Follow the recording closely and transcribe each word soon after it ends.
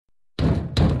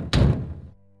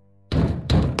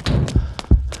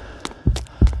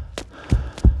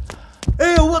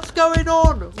What's going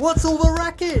on? What's all the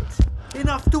racket?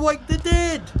 Enough to wake the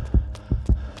dead!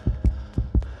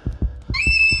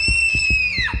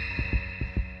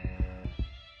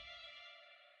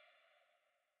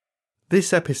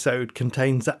 This episode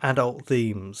contains adult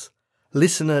themes.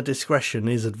 Listener discretion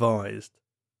is advised.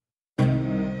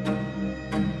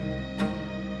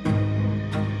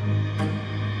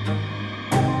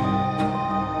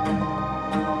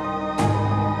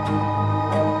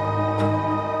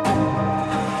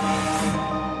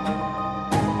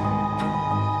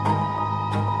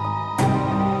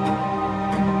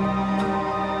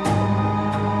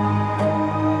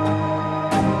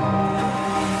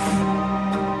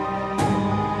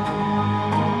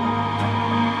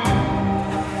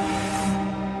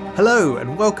 Hello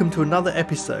and welcome to another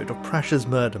episode of Prash's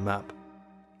Murder Map.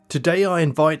 Today I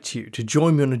invite you to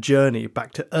join me on a journey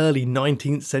back to early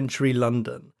 19th century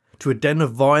London, to a den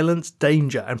of violence,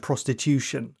 danger and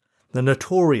prostitution, the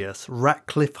notorious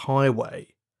Ratcliffe Highway.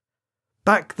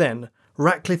 Back then,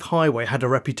 Ratcliffe Highway had a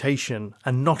reputation,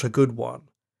 and not a good one.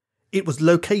 It was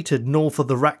located north of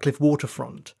the Ratcliffe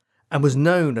waterfront, and was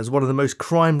known as one of the most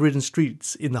crime-ridden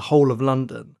streets in the whole of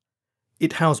London.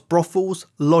 It housed brothels,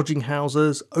 lodging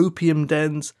houses, opium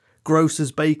dens,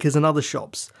 grocers, bakers and other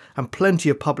shops, and plenty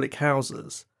of public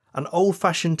houses, an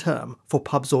old-fashioned term for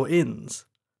pubs or inns.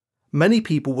 Many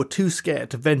people were too scared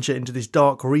to venture into this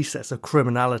dark recess of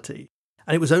criminality,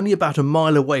 and it was only about a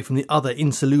mile away from the other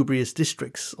insalubrious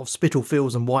districts of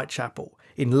Spitalfields and Whitechapel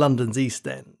in London's East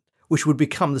End, which would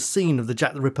become the scene of the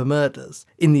Jack the Ripper murders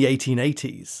in the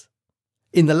 1880s.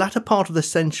 In the latter part of the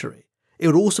century, it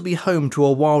would also be home to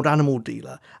a wild animal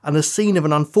dealer and the scene of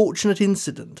an unfortunate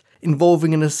incident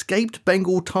involving an escaped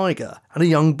Bengal tiger and a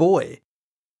young boy.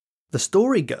 The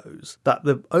story goes that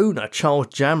the owner, Charles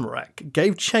Jamrak,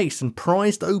 gave chase and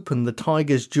prized open the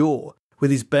tiger's jaw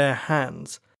with his bare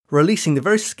hands, releasing the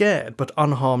very scared but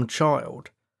unharmed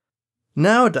child.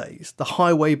 Nowadays, the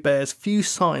highway bears few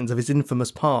signs of its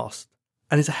infamous past,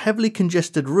 and is a heavily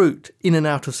congested route in and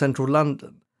out of central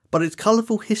London. But its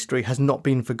colourful history has not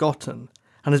been forgotten,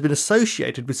 and has been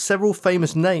associated with several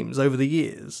famous names over the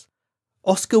years.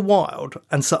 Oscar Wilde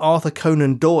and Sir Arthur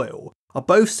Conan Doyle are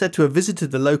both said to have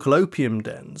visited the local opium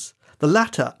dens, the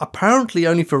latter apparently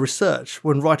only for research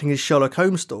when writing his Sherlock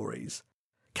Holmes stories.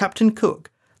 Captain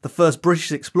Cook, the first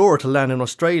British explorer to land in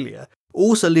Australia,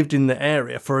 also lived in the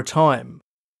area for a time.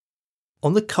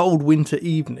 On the cold winter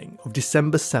evening of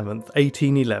December 7th,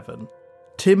 1811,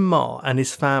 Tim Marr and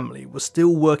his family were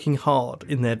still working hard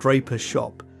in their draper's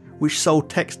shop, which sold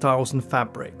textiles and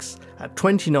fabrics at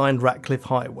 29 Ratcliffe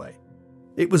Highway.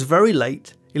 It was very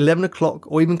late, 11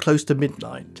 o'clock or even close to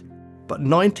midnight, but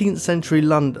 19th century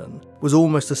London was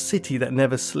almost a city that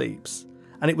never sleeps,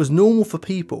 and it was normal for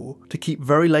people to keep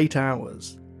very late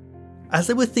hours. As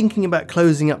they were thinking about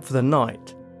closing up for the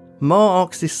night, Marr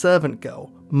asked his servant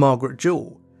girl, Margaret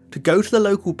Jewell, to go to the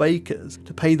local baker's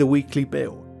to pay the weekly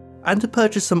bill, and to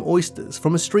purchase some oysters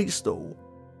from a street stall.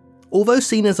 Although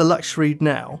seen as a luxury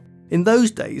now, in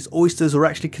those days oysters were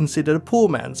actually considered a poor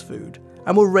man's food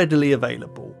and were readily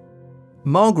available.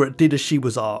 Margaret did as she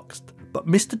was asked, but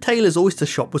Mr. Taylor's oyster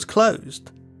shop was closed.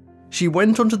 She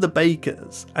went on to the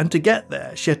baker's, and to get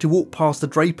there she had to walk past the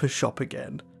draper's shop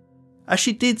again. As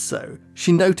she did so,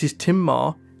 she noticed Tim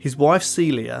Marr, his wife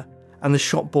Celia, and the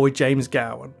shop boy James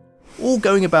Gowan, all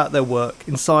going about their work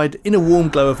inside in a warm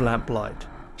glow of lamplight.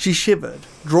 She shivered,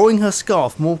 drawing her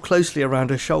scarf more closely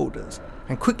around her shoulders,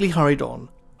 and quickly hurried on,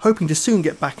 hoping to soon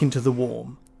get back into the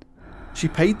warm. She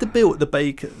paid the bill at the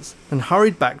baker's and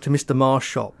hurried back to Mr. Marr's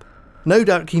shop, no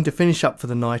doubt keen to finish up for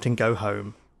the night and go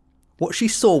home. What she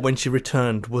saw when she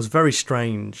returned was very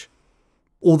strange.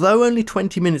 Although only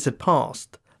 20 minutes had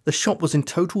passed, the shop was in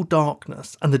total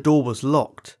darkness and the door was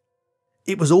locked.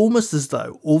 It was almost as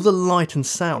though all the light and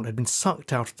sound had been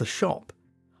sucked out of the shop.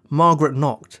 Margaret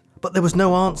knocked, but there was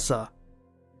no answer.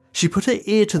 She put her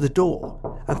ear to the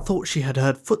door and thought she had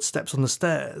heard footsteps on the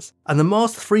stairs and the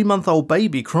Marr's 3-month-old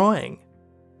baby crying.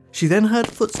 She then heard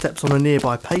footsteps on a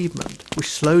nearby pavement,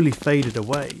 which slowly faded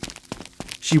away.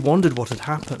 She wondered what had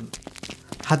happened.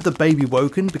 Had the baby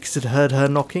woken because it heard her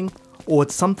knocking, or had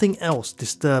something else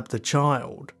disturbed the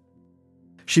child?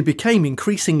 She became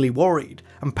increasingly worried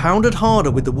and pounded harder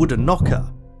with the wooden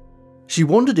knocker. She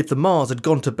wondered if the Marrs had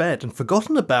gone to bed and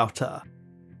forgotten about her.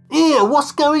 "Here,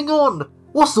 what's going on?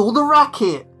 What's all the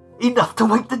racket? Enough to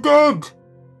wake the dead!"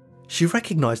 She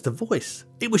recognised the voice.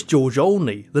 It was George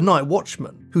Olney, the night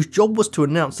watchman, whose job was to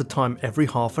announce the time every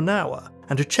half an hour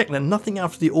and to check that nothing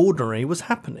out of the ordinary was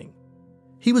happening.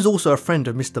 He was also a friend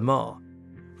of Mr. Marr.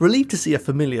 Relieved to see a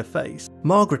familiar face,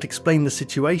 Margaret explained the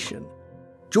situation.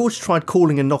 George tried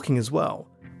calling and knocking as well,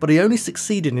 but he only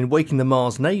succeeded in waking the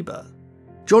Marrs' neighbour.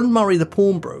 John Murray the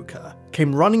pawnbroker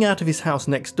came running out of his house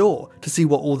next door to see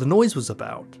what all the noise was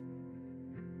about.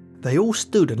 They all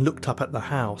stood and looked up at the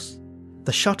house.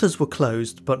 The shutters were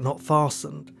closed but not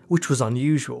fastened, which was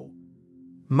unusual.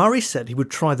 Murray said he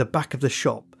would try the back of the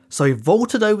shop, so he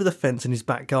vaulted over the fence in his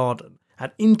back garden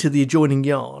and into the adjoining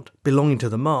yard belonging to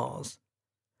the Marrs.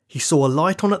 He saw a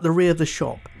light on at the rear of the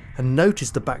shop and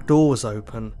noticed the back door was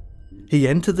open. He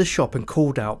entered the shop and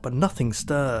called out, but nothing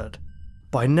stirred.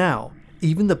 By now,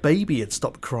 even the baby had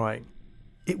stopped crying.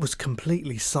 It was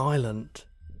completely silent.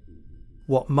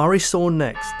 What Murray saw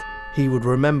next, he would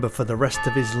remember for the rest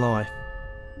of his life.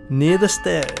 Near the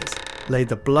stairs lay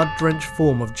the blood-drenched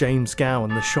form of James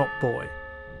Gowan, the shop boy.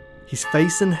 His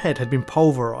face and head had been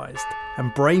pulverised,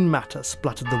 and brain matter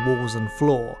splattered the walls and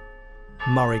floor.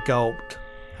 Murray gulped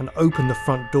and opened the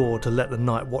front door to let the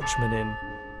night watchman in,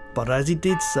 but as he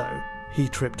did so, he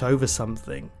tripped over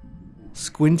something.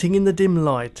 Squinting in the dim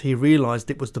light, he realised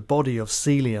it was the body of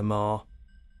Celia Marr.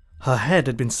 Her head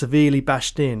had been severely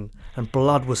bashed in, and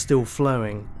blood was still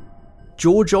flowing.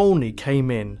 George Olney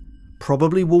came in,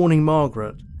 probably warning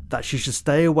Margaret that she should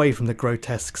stay away from the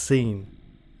grotesque scene.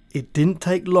 It didn't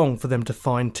take long for them to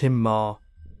find Tim Marr.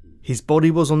 His body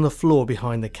was on the floor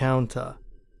behind the counter.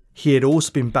 He had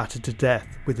also been battered to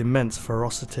death with immense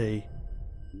ferocity.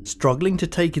 Struggling to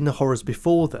take in the horrors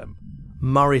before them,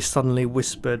 Murray suddenly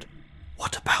whispered,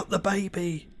 "What about the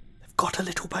baby? They've got a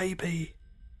little baby."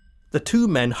 The two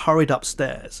men hurried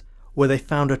upstairs, where they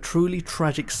found a truly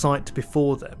tragic sight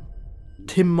before them.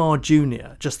 Tim Marr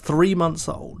Jr., just 3 months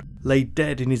old, lay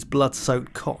dead in his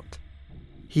blood-soaked cot.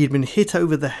 He had been hit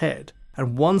over the head,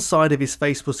 and one side of his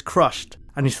face was crushed,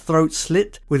 and his throat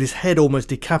slit, with his head almost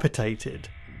decapitated.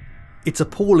 It's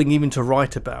appalling even to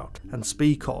write about and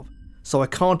speak of, so I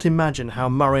can't imagine how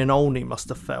Murray and Olney must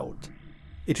have felt.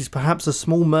 It is perhaps a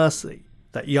small mercy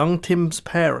that young Tim's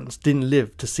parents didn't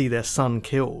live to see their son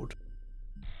killed.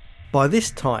 By this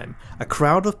time, a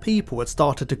crowd of people had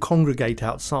started to congregate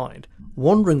outside,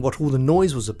 wondering what all the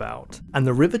noise was about, and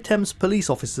the River Thames police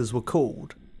officers were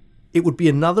called. It would be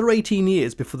another 18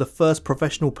 years before the first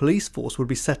professional police force would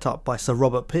be set up by Sir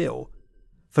Robert Peel.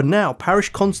 For now, parish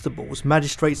constables,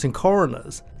 magistrates and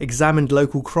coroners examined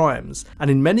local crimes,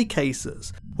 and in many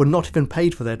cases were not even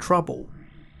paid for their trouble.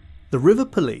 The river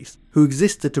police, who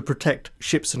existed to protect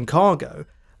ships and cargo,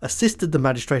 assisted the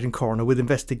magistrate and coroner with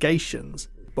investigations,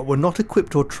 but were not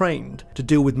equipped or trained to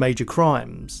deal with major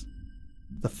crimes.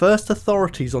 The first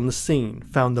authorities on the scene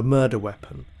found the murder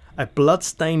weapon, a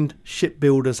blood-stained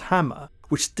shipbuilder's hammer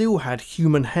which still had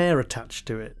human hair attached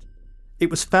to it. It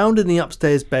was found in the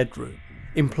upstairs bedroom,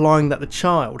 implying that the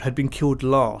child had been killed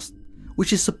last,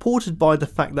 which is supported by the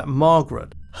fact that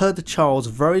Margaret heard the child's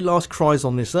very last cries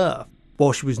on this earth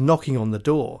while she was knocking on the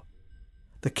door.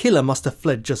 The killer must have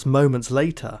fled just moments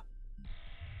later.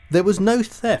 There was no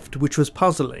theft, which was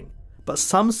puzzling, but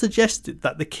some suggested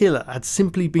that the killer had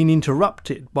simply been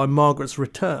interrupted by Margaret's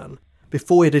return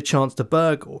before he had a chance to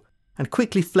burgle, and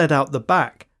quickly fled out the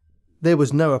back. There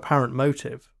was no apparent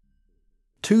motive.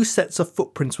 2 sets of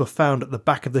footprints were found at the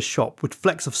back of the shop with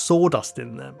flecks of sawdust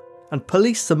in them, and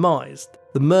police surmised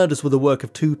the murders were the work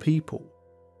of 2 people.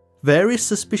 Various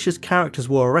suspicious characters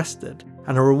were arrested,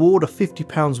 and a reward of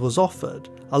 £50 was offered,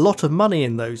 a lot of money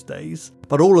in those days,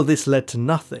 but all of this led to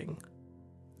nothing.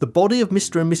 The body of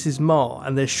Mr. and Mrs. Marr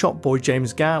and their shop boy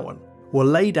James Gowan were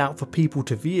laid out for people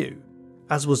to view,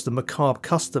 as was the macabre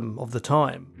custom of the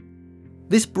time.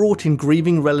 This brought in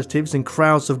grieving relatives and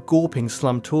crowds of gawping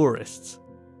slum tourists.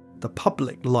 The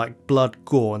public liked blood,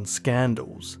 gore and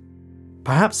scandals.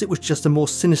 Perhaps it was just a more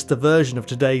sinister version of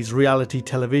today's reality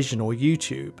television or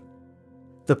YouTube.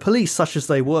 The police, such as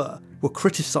they were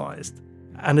criticised,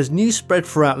 and as news spread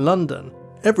throughout London,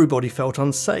 everybody felt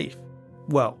unsafe.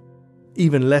 Well,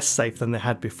 even less safe than they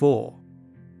had before.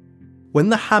 When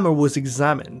the hammer was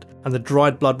examined and the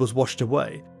dried blood was washed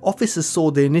away, officers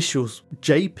saw the initials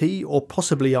JP or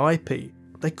possibly IP.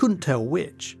 They couldn't tell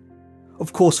which.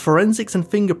 Of course, forensics and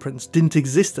fingerprints didn't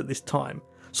exist at this time,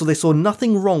 so they saw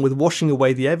nothing wrong with washing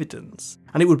away the evidence,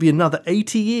 and it would be another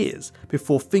 80 years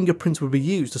before fingerprints would be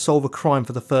used to solve a crime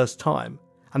for the first time,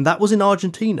 and that was in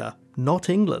Argentina, not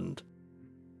England.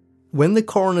 When the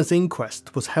coroner's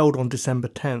inquest was held on December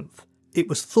 10th, it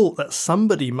was thought that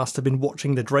somebody must have been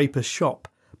watching the draper's shop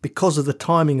because of the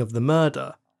timing of the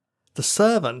murder. The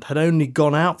servant had only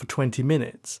gone out for 20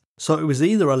 minutes, so it was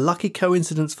either a lucky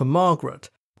coincidence for Margaret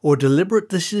or a deliberate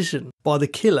decision by the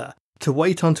killer to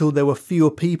wait until there were fewer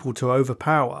people to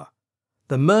overpower.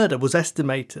 The murder was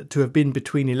estimated to have been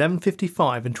between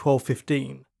 11:55 and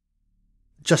 12:15.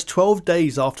 Just 12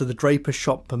 days after the draper's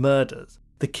shop murders,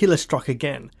 the killer struck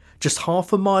again, just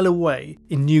half a mile away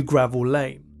in New Gravel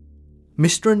Lane.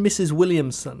 Mr. and Mrs.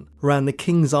 Williamson ran the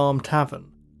King's Arm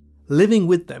Tavern. Living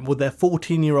with them were their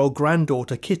 14-year-old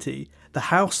granddaughter Kitty, the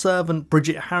house servant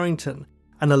Bridget Harrington,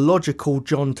 and a lodger called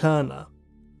John Turner.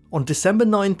 On December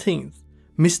 19th,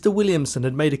 Mr. Williamson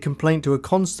had made a complaint to a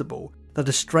constable that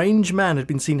a strange man had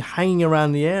been seen hanging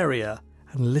around the area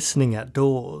and listening at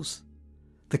doors.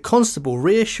 The constable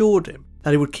reassured him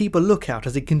that he would keep a lookout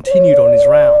as he continued on his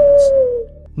rounds.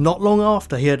 Not long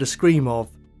after, he heard a scream of,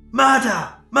 "Murder!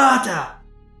 Murder!"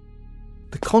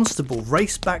 The constable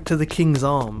raced back to the King's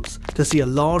Arms to see a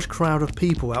large crowd of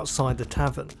people outside the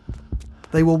tavern.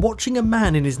 They were watching a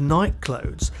man in his night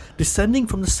clothes descending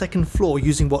from the second floor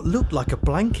using what looked like a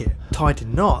blanket tied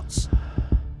in knots.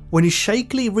 When he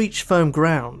shakily reached firm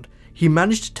ground, he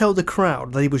managed to tell the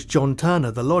crowd that he was John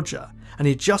Turner, the lodger, and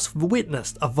he had just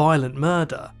witnessed a violent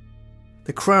murder.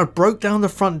 The crowd broke down the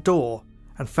front door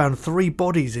and found 3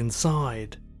 bodies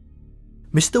inside.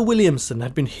 Mr. Williamson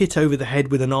had been hit over the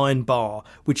head with an iron bar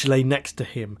which lay next to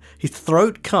him, his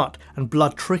throat cut and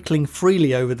blood trickling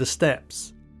freely over the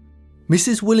steps.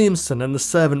 Mrs. Williamson and the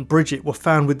servant Bridget were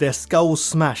found with their skulls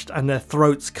smashed and their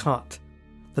throats cut.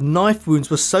 The knife wounds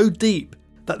were so deep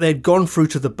that they had gone through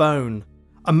to the bone.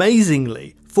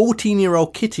 Amazingly,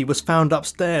 14-year-old Kitty was found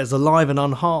upstairs alive and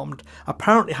unharmed,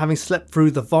 apparently having slept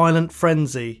through the violent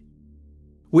frenzy.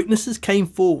 Witnesses came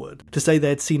forward to say they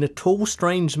had seen a tall,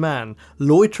 strange man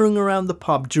loitering around the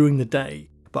pub during the day,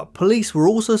 but police were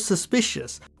also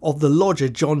suspicious of the lodger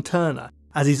John Turner,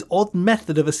 as his odd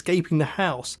method of escaping the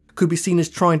house could be seen as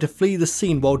trying to flee the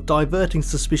scene while diverting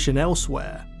suspicion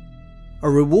elsewhere. A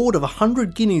reward of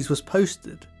 100 guineas was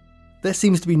posted. There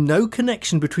seems to be no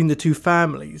connection between the two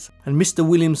families, and Mr.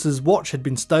 Williamson's watch had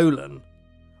been stolen.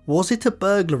 Was it a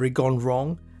burglary gone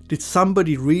wrong? Did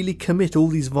somebody really commit all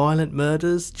these violent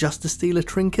murders just to steal a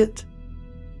trinket?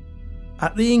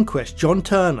 At the inquest, John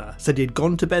Turner said he had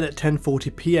gone to bed at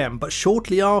 10:40 p.m, but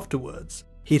shortly afterwards,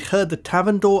 he had heard the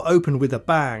tavern door open with a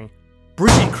bang.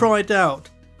 Bridget cried out,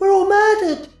 "We're all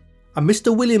murdered!" And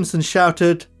Mr. Williamson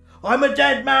shouted, "I'm a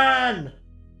dead man!"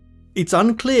 It's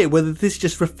unclear whether this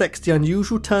just reflects the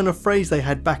unusual turn of phrase they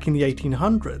had back in the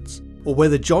 1800s, or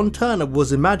whether John Turner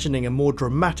was imagining a more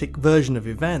dramatic version of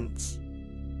events.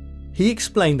 He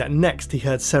explained that next he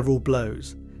heard several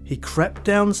blows. He crept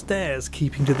downstairs,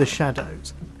 keeping to the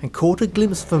shadows, and caught a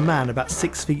glimpse of a man about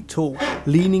 6 feet tall,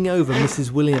 leaning over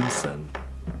Mrs. Williamson.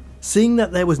 Seeing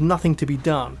that there was nothing to be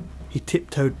done, he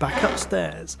tiptoed back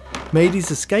upstairs, made his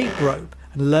escape rope,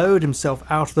 and lowered himself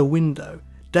out of the window,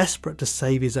 desperate to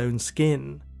save his own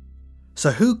skin.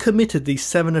 So who committed these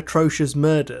 7 atrocious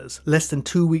murders less than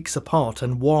 2 weeks apart,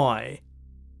 and why?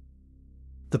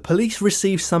 The police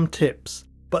received some tips,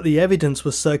 but the evidence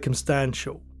was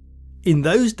circumstantial. In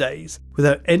those days,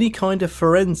 without any kind of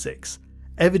forensics,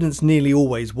 evidence nearly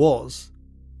always was.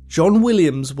 John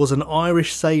Williams was an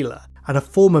Irish sailor and a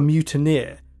former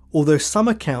mutineer, although some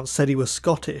accounts said he was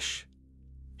Scottish.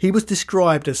 He was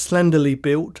described as slenderly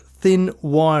built, thin,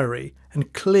 wiry,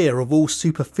 and clear of all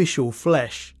superficial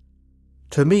flesh.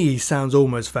 To me, he sounds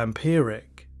almost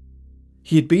vampiric.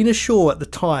 He had been ashore at the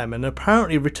time and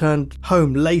apparently returned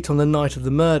home late on the night of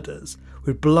the murders,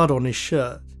 with blood on his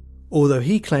shirt, although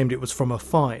he claimed it was from a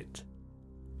fight.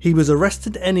 He was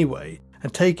arrested anyway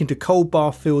and taken to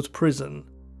Coldbath Fields Prison.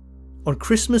 On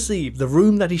Christmas Eve, the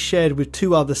room that he shared with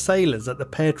 2 other sailors at the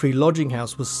Pear Tree lodging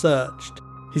house was searched.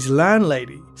 His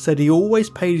landlady said he always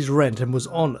paid his rent and was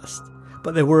honest,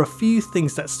 but there were a few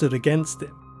things that stood against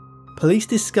him. Police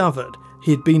discovered he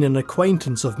had been an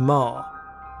acquaintance of Ma.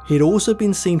 He had also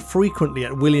been seen frequently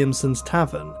at Williamson's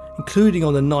tavern, including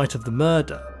on the night of the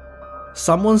murder.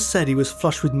 Someone said he was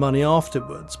flush with money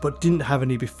afterwards, but didn't have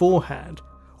any beforehand,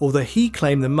 although he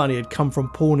claimed the money had come from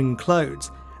pawning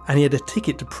clothes and he had a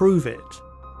ticket to prove it.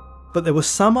 But there were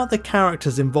some other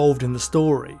characters involved in the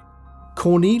story.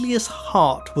 Cornelius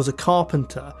Hart was a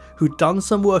carpenter who'd done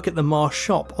some work at the Marsh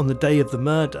shop on the day of the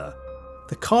murder.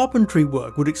 The carpentry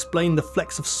work would explain the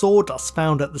flecks of sawdust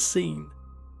found at the scene.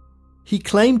 He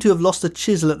claimed to have lost a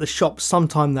chisel at the shop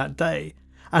sometime that day,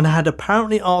 and had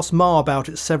apparently asked Ma about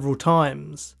it several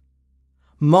times.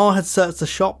 Ma had searched the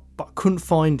shop but couldn't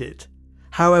find it.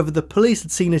 However, the police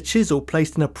had seen a chisel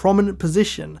placed in a prominent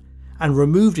position and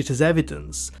removed it as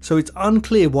evidence, so it's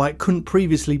unclear why it couldn't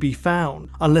previously be found,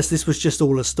 unless this was just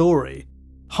all a story.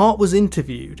 Hart was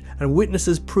interviewed and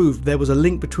witnesses proved there was a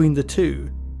link between the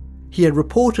two. He had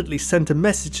reportedly sent a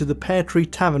message to the Pear Tree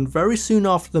Tavern very soon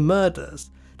after the murders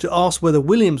to ask whether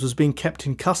Williams was being kept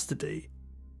in custody.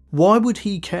 Why would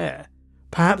he care?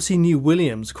 Perhaps he knew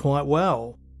Williams quite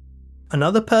well.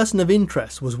 Another person of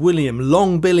interest was William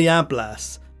Long Billy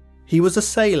Ablas. He was a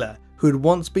sailor who had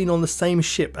once been on the same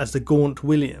ship as the Gaunt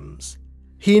Williams.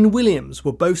 He and Williams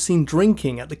were both seen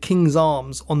drinking at the King's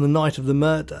Arms on the night of the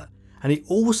murder, and he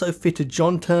also fitted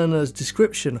John Turner's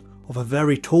description of a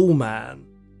very tall man.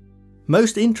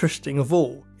 Most interesting of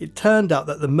all, it turned out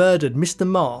that the murdered Mr.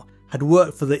 Marr had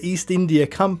worked for the East India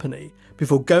Company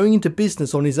before going into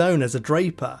business on his own as a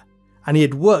draper, and he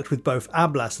had worked with both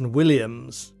Ablas and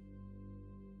Williams.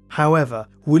 However,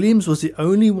 Williams was the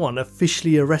only one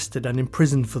officially arrested and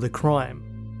imprisoned for the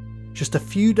crime. Just a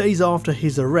few days after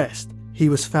his arrest, he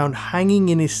was found hanging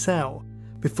in his cell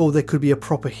before there could be a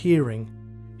proper hearing.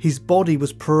 His body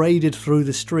was paraded through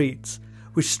the streets,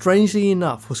 which strangely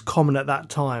enough was common at that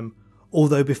time,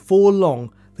 although before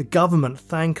long the government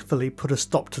thankfully put a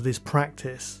stop to this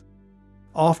practice.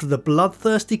 After the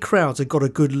bloodthirsty crowds had got a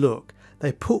good look,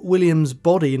 they put William's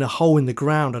body in a hole in the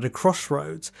ground at a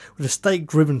crossroads with a stake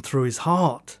driven through his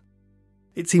heart.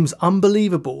 It seems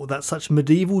unbelievable that such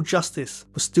medieval justice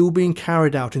was still being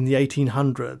carried out in the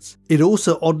 1800s. It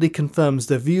also oddly confirms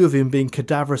their view of him being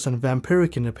cadaverous and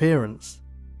vampiric in appearance.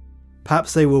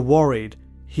 Perhaps they were worried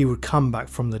he would come back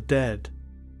from the dead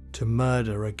to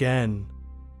murder again.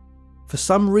 For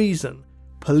some reason,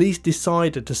 police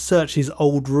decided to search his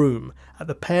old room at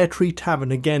the Pear Tree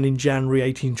Tavern again in January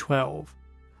 1812.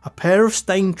 A pair of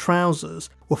stained trousers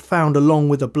were found along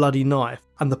with a bloody knife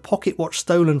and the pocket watch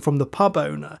stolen from the pub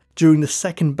owner during the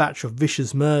second batch of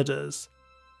vicious murders.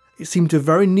 It seemed to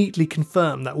very neatly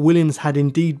confirm that Williams had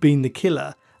indeed been the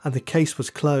killer, and the case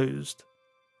was closed.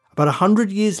 About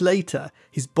 100 years later,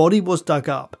 his body was dug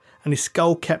up and his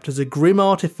skull kept as a grim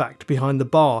artefact behind the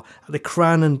bar at the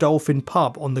Crown and Dolphin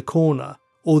pub on the corner,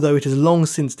 although it has long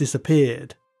since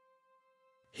disappeared.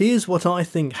 Here's what I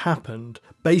think happened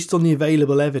based on the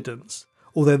available evidence,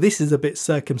 although this is a bit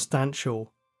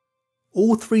circumstantial.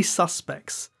 All three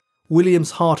suspects,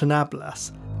 Williams, Hart and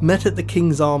Ablas, met at the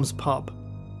King's Arms pub.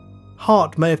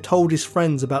 Hart may have told his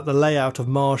friends about the layout of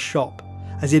Marr's shop,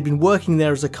 as he had been working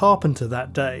there as a carpenter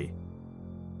that day.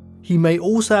 He may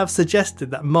also have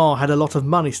suggested that Marr had a lot of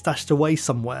money stashed away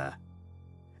somewhere.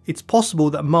 It's possible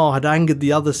that Marr had angered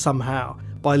the others somehow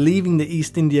by leaving the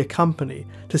East India Company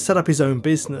to set up his own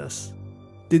business.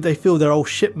 Did they feel their old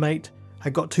shipmate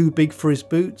had got too big for his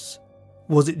boots?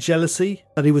 Was it jealousy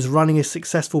that he was running a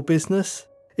successful business?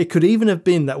 It could even have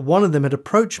been that one of them had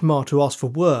approached Marr to ask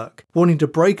for work, wanting to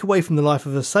break away from the life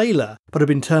of a sailor, but had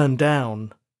been turned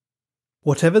down.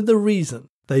 Whatever the reason,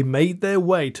 they made their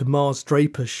way to Marr's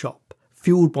draper's shop,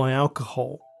 fueled by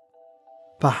alcohol.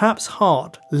 Perhaps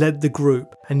Hart led the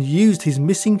group and used his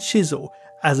missing chisel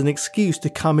as an excuse to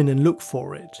come in and look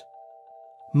for it.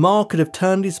 Marr could have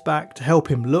turned his back to help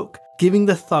him look, giving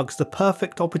the thugs the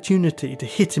perfect opportunity to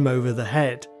hit him over the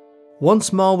head.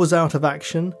 Once Marr was out of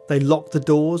action, they locked the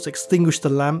doors, extinguished the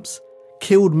lamps,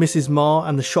 killed Mrs. Marr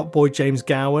and the shop boy James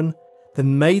Gowan,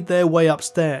 then made their way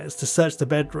upstairs to search the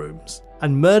bedrooms,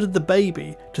 and murdered the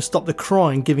baby to stop the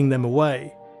crying giving them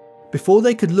away. Before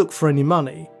they could look for any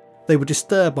money, they were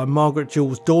disturbed by Margaret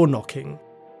Jewell's door knocking.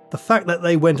 The fact that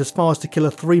they went as far as to kill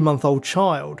a 3-month-old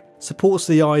child supports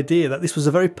the idea that this was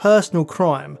a very personal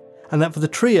crime, and that for the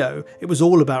trio it was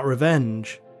all about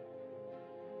revenge.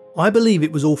 I believe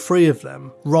it was all three of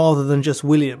them, rather than just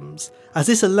Williams, as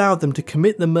this allowed them to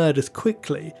commit the murders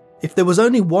quickly. If there was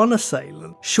only one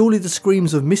assailant, surely the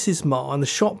screams of Mrs. Marr and the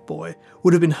shop boy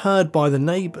would have been heard by the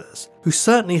neighbours, who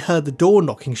certainly heard the door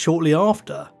knocking shortly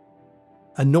after.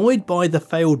 Annoyed by the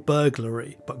failed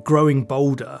burglary, but growing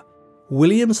bolder,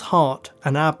 Williams, Hart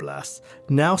and Ablas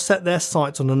now set their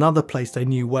sights on another place they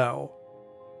knew well.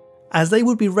 As they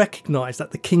would be recognised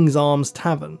at the King's Arms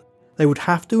Tavern, they would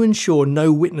have to ensure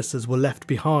no witnesses were left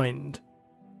behind.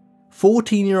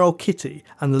 14-year-old Kitty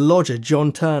and the lodger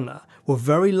John Turner were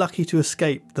very lucky to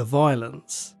escape the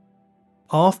violence.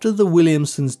 After the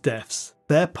Williamsons' deaths,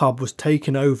 their pub was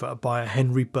taken over by a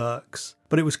Henry Burke's,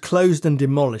 but it was closed and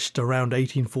demolished around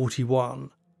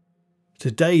 1841.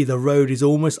 Today the road is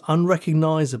almost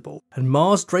unrecognisable and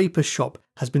Marr's draper's shop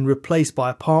has been replaced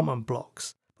by apartment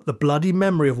blocks, but the bloody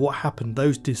memory of what happened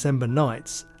those December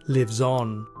nights lives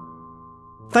on.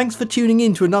 Thanks for tuning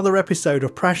in to another episode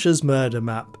of Prash's Murder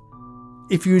Map.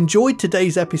 If you enjoyed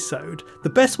today's episode, the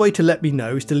best way to let me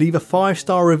know is to leave a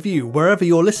 5-star review wherever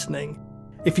you're listening.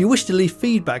 If you wish to leave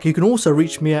feedback, you can also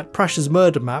reach me at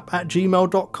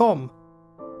prashasmurdermap@gmail.com.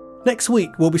 Next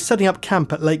week we'll be setting up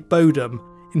camp at Lake Bodom,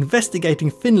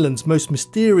 investigating Finland's most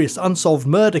mysterious unsolved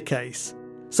murder case.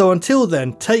 So until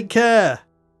then, take care!